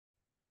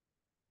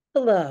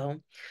Hello,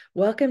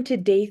 welcome to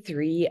day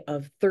 3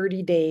 of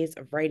 30 days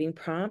of writing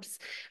prompts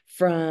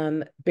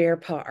from Bear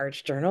Paw Arts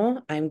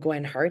Journal. I'm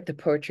Gwen Hart, the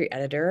poetry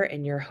editor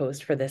and your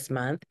host for this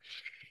month.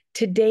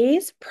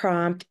 Today's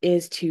prompt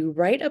is to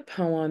write a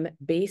poem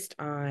based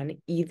on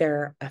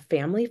either a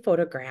family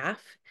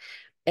photograph,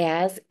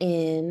 as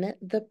in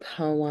the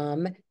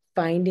poem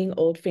Finding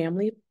Old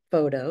Family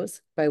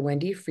Photos by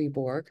Wendy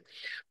Freeborg,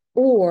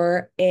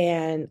 or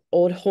an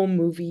old home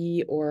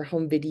movie or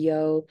home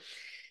video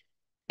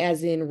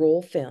as in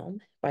roll film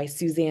by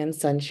Suzanne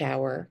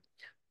Sunshower,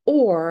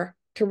 or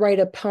to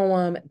write a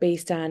poem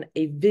based on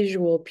a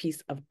visual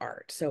piece of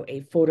art, so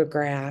a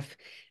photograph,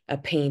 a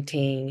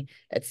painting,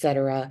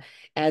 etc.,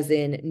 as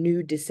in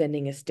Nude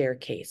Descending a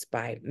Staircase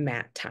by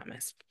Matt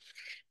Thomas.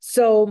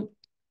 So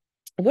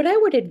what I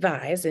would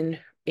advise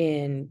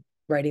in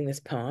writing this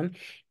poem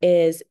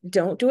is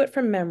don't do it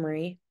from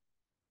memory.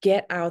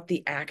 Get out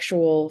the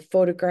actual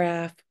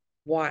photograph,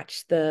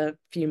 watch the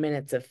few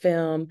minutes of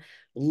film,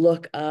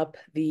 look up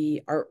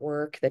the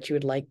artwork that you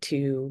would like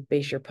to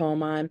base your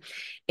poem on,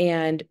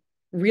 and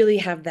really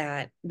have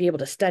that, be able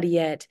to study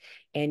it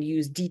and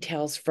use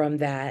details from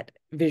that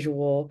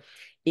visual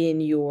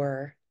in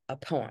your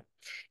poem.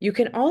 You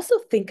can also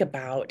think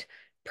about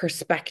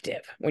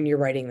perspective when you're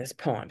writing this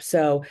poem.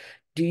 So,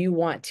 do you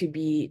want to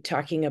be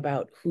talking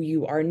about who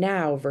you are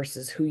now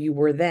versus who you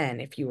were then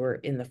if you were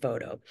in the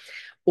photo?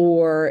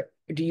 Or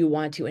do you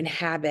want to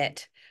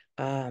inhabit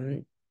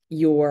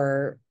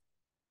your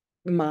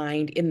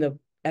mind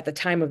at the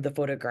time of the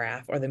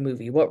photograph or the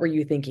movie? What were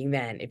you thinking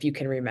then, if you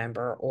can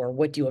remember, or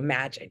what do you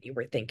imagine you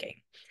were thinking?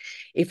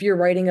 If you're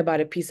writing about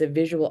a piece of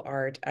visual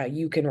art,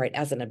 you can write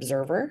as an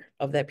observer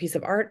of that piece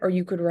of art, or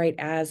you could write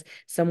as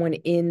someone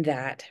in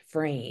that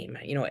frame,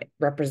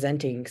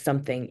 representing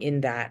something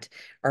in that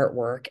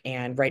artwork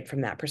and write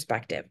from that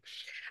perspective.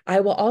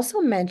 I will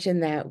also mention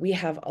that we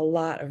have a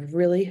lot of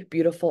really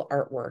beautiful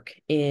artwork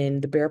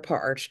in the Bear Paw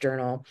Arts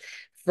Journal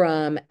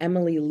from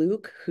Emily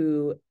Luke,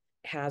 who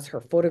has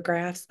her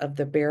photographs of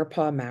the Bear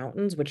Paw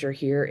Mountains, which are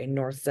here in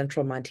north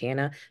central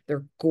Montana.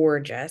 They're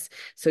gorgeous.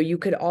 So you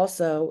could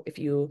also, if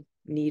you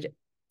need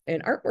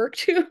an artwork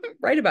to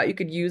write about, you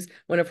could use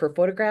one of her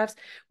photographs.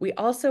 We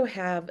also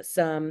have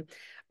some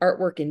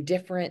artwork in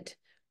different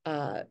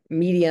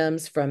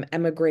mediums from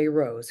Emma Gray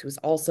Rose, who's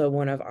also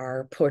one of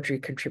our poetry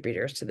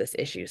contributors to this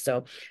issue.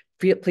 So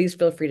please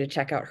feel free to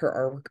check out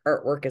her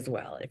artwork as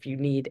well if you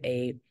need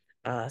a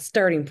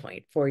starting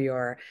point for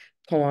your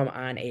poem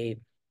on a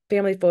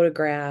family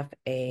photograph,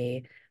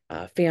 a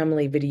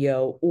family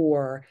video,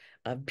 or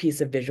a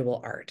piece of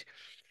visual art.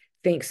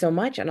 Thanks so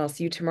much, and I'll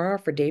see you tomorrow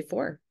for day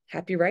 4.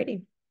 Happy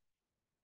writing.